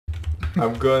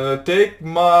I'm gonna take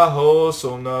my horse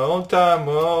on the old time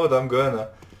road. I'm gonna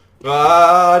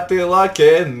ride till I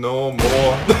can no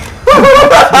more.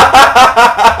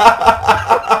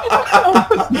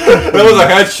 That was a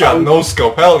headshot, no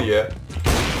scope, hell yeah.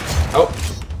 Oh.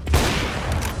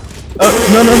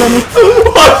 No.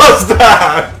 What was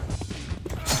that?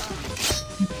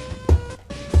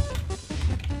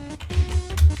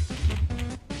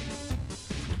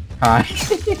 Hi.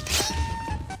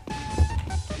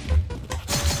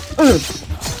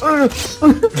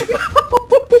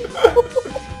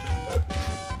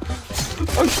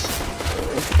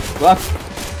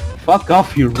 Fuck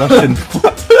off, you Russian.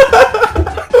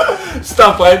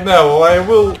 Stop right now, or I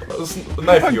will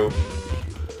knife you.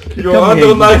 You're Come under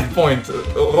here, knife point.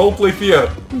 Roleplay fear.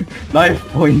 Knife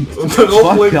point.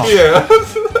 Roleplay Fuck off. fear.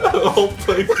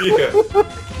 Roleplay fear.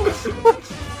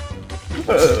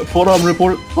 Forum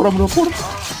report.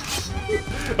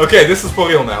 Okay, this is for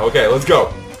real now. Okay, let's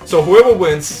go. So whoever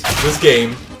wins this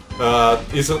game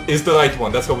is the right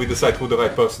one. That's how we decide who the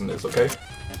right person is. Okay.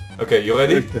 Okay, you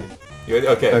ready? You ready?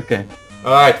 Okay. Okay.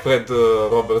 All right, Fred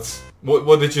Roberts.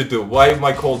 What did you do? Why am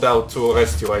I called out to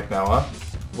arrest you right now? Huh?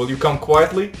 Will you come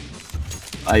quietly?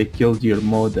 I killed your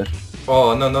mother.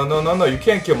 Oh no! You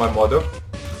can't kill my mother.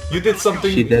 You did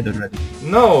something. She dead already.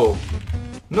 No,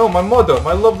 my mother,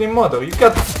 my lovely mother. You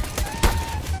can't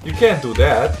do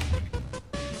that.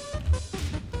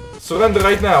 Surrender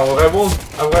right now, or I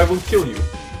will kill you.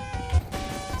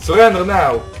 Surrender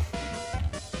now.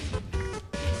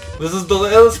 This is the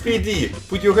LSPD.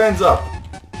 Put your hands up.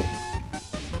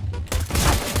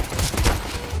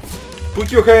 Put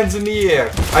your hands in the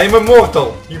air. I am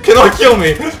immortal. You cannot kill me.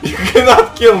 You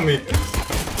cannot kill me.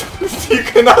 You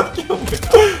cannot kill me.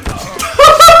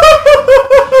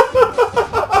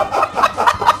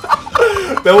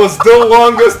 That was the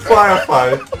longest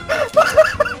firefight.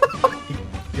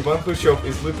 Ivan Hrushev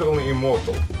is literally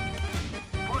immortal.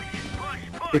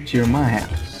 Picture my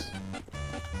house.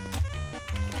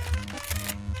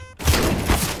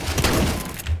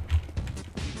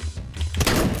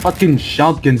 Fucking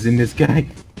shotguns in this guy.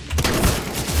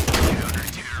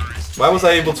 Why was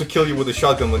I able to kill you with a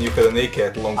shotgun when you had an AK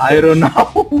at long range? I don't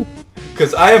know.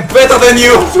 Because I am better than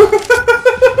you!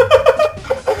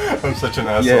 I'm such an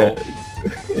asshole.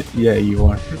 Yeah, you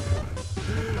are.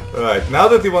 Alright, now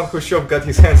that Ivan Hrushev got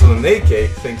his hands on an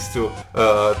AK, thanks to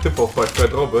tip-off by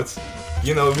Fred Roberts,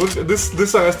 you know,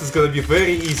 this arrest is gonna be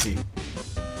very easy.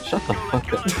 Shut the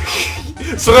fuck up.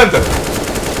 Surrender!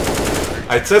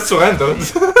 I said surrender.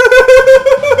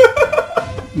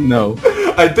 No.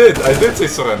 I did say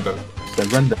surrender.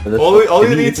 Surrender. All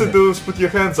you need to do is put your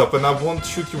hands up and I won't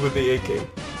shoot you with the AK.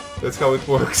 That's how it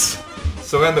works.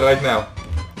 Surrender right now.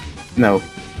 No.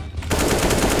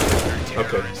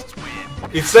 Okay.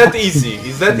 It's that easy.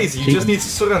 It's that easy. You just need to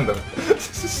surrender.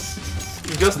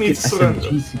 You just need to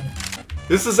surrender.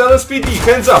 This is LSPD.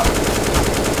 Hands up.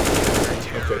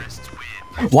 Okay.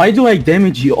 Why do I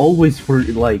damage you always for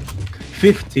like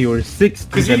 50 or 60?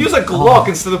 Because you use a Glock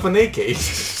instead of an AK.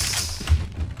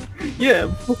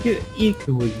 Yeah, fucking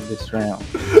equally this round.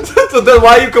 So then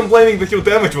why are you complaining that your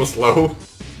damage was low?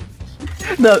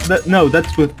 No,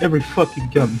 that's with every fucking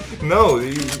gun. No,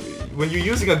 when you're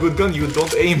using a good gun, you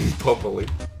don't aim properly.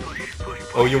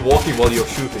 Oh, you're walking while you're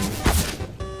shooting.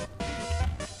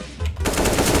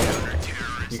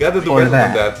 You gotta do better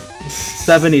than that.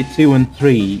 72 and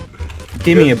 3.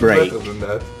 Give me a break. Better than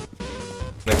that.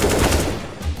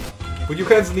 Put your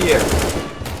hands in the air.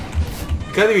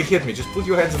 You can't even hit me, just put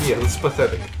your hands in the air, this is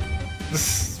pathetic.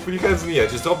 Put your hands in the air,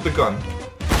 just drop the gun.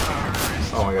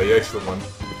 Oh my god, you actually won.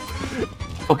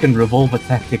 Fucking revolver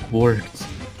tactic worked.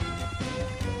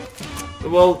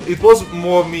 Well, it was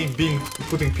more me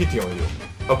putting pity on you.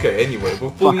 Okay, anyway,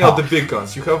 we're pulling out the big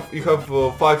guns. You have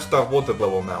 5-star water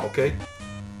level now, okay?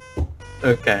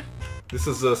 Okay. This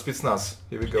is Spetsnaz.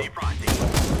 Here we go.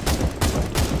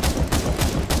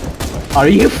 Are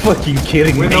you fucking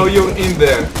kidding me? We know you're in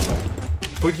there.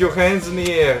 Put your hands in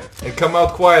the air and come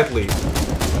out quietly.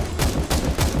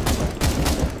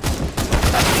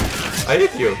 I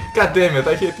hit you. God damn it,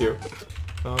 I hit you.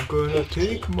 I'm gonna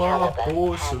take my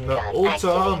horse in the old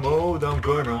time mode. I'm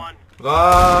gonna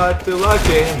ride till I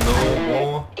can no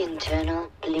more. Internal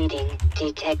bleeding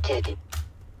detected.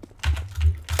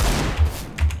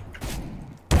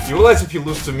 You realize if you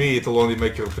lose to me, it'll only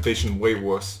make your reputation way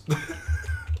worse.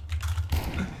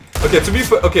 Okay,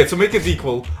 to make it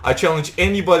equal, I challenge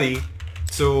anybody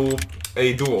to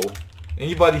a duel.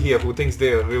 Anybody here who thinks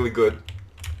they're really good,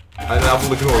 and I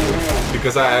will ignore you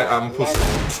because I'm pussy.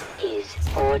 Is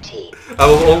 40. I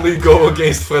will only go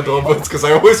against Fred Roberts because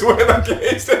I always win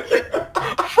against him.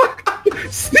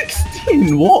 60.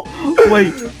 mean? What?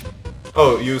 Wait.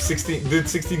 Oh, you did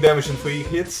 16 damage in 3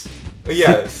 hits?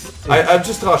 Yeah, I'm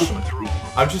just Russian.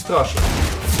 I'm just Russian.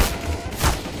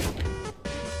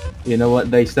 You know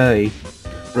what they say?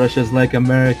 Russia's like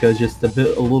America, just a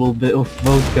little bit of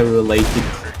vodka related.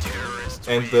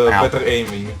 And better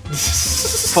aiming.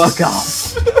 Fuck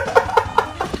off.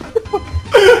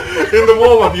 In the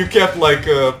warm-up you kept like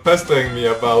pestering me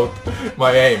about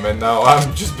my aim, and now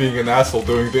I'm just being an asshole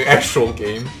during the actual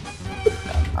game.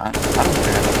 I don't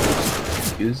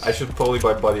care. I should probably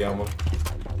buy body armor.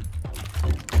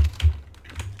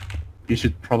 You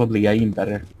should probably aim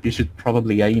better. You should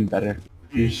probably aim better.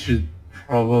 You should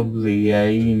probably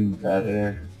aim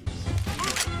better.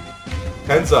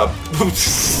 Hands up.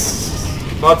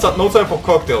 No time for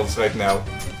cocktails right now.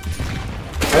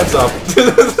 Hands up.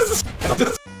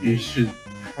 You should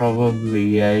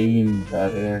probably aim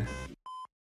better.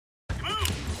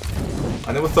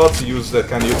 I never thought to use that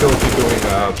kind of utility doing,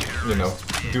 you know,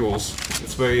 duels.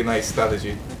 It's very nice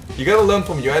strategy. You gotta learn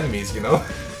from your enemies, you know?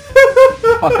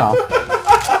 Fuck off.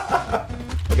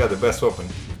 I got the best weapon.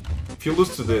 If you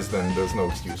lose to this, then there's no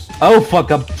excuse. Oh fuck,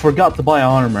 I forgot to buy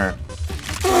armor.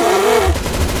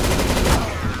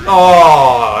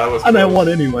 Oh, that was And I close. won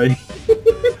anyway.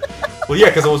 Well, yeah,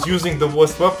 because I was using the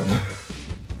worst weapon.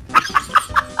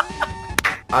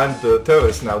 I'm the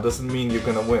terrorist now, doesn't mean you're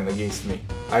gonna win against me.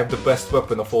 I have the best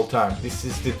weapon of all time. This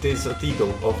is the Desert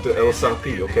Eagle of the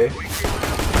LSRP, okay?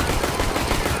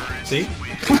 See?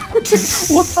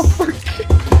 What the fuck?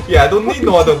 Yeah, I don't need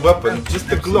no other weapon, just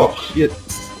the Glock. Shit.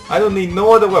 I don't need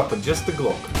no other weapon, just the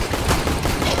Glock.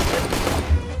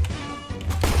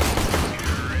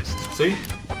 See?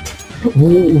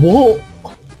 What?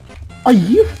 Are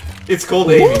you? It's called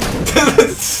aiming.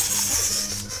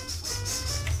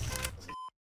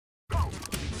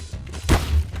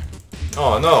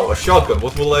 Oh no, a shotgun.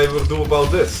 What will I ever do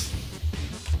about this?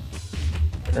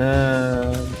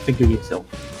 Think of yourself.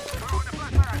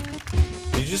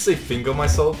 Did you just say finger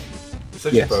myself? You're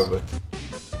such Yes. a pervert.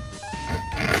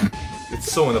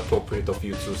 It's so inappropriate of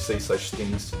you to say such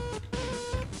things.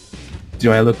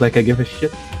 Do I look like I give a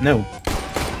shit? No.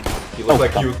 You look Oh,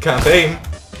 like fuck. you can't aim.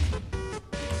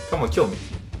 Come on, kill me.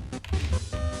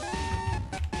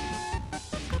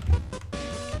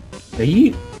 Are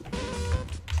you?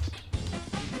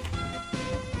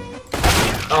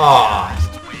 Ah!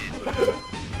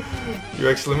 You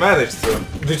actually managed to.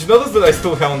 Did you notice that I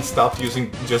still haven't stopped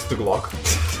using just the Glock?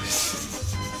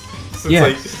 Since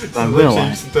Yes, I I realized.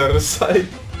 changed the other side.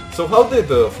 So how did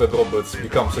Fred Roberts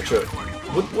become such a...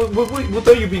 What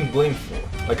are you being blamed for?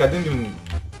 Like I didn't even...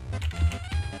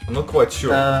 I'm not quite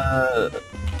sure.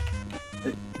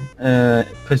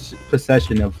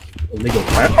 Possession of illegal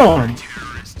firearm.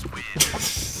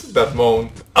 That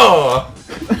moan. Oh!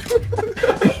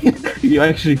 You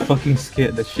actually fucking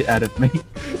scared the shit out of me.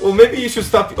 Well, maybe you should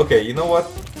stop... Okay, you know what?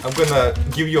 I'm gonna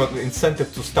give you an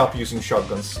incentive to stop using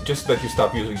shotguns. Just that you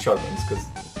stop using shotguns, because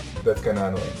that's kinda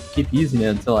annoying. Keep using it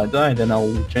until I die, then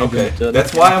I'll change Okay, it to...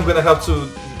 that's why I'm gonna have to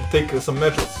take some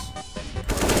measures.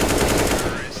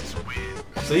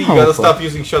 See, you Oh, gotta fuck. stop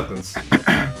using shotguns.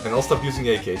 And I'll stop using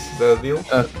AKs. Is that a deal?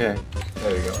 Okay.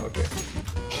 There you go, okay.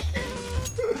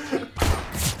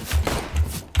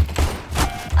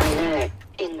 Alert.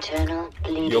 Internal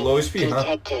bleeding You're low HP, huh?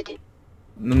 detected.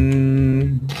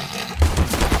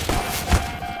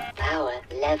 Power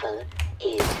level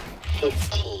is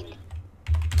 15.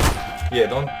 Yeah,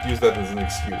 don't use that as an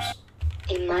excuse.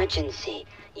 Emergency.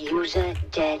 User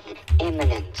death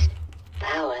imminent.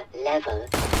 Power level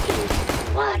is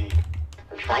 1.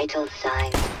 Vital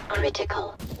signs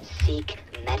critical. Seek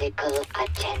medical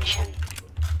attention.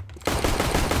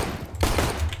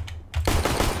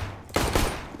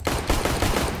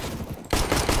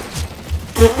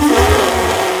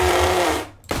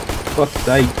 Fuck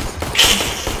sake.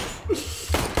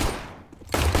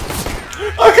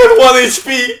 I had 1 HP!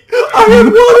 I had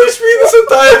 1 HP this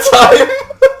entire time!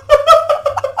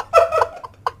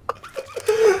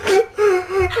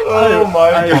 Oh my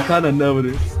god.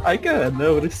 I kinda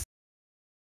noticed.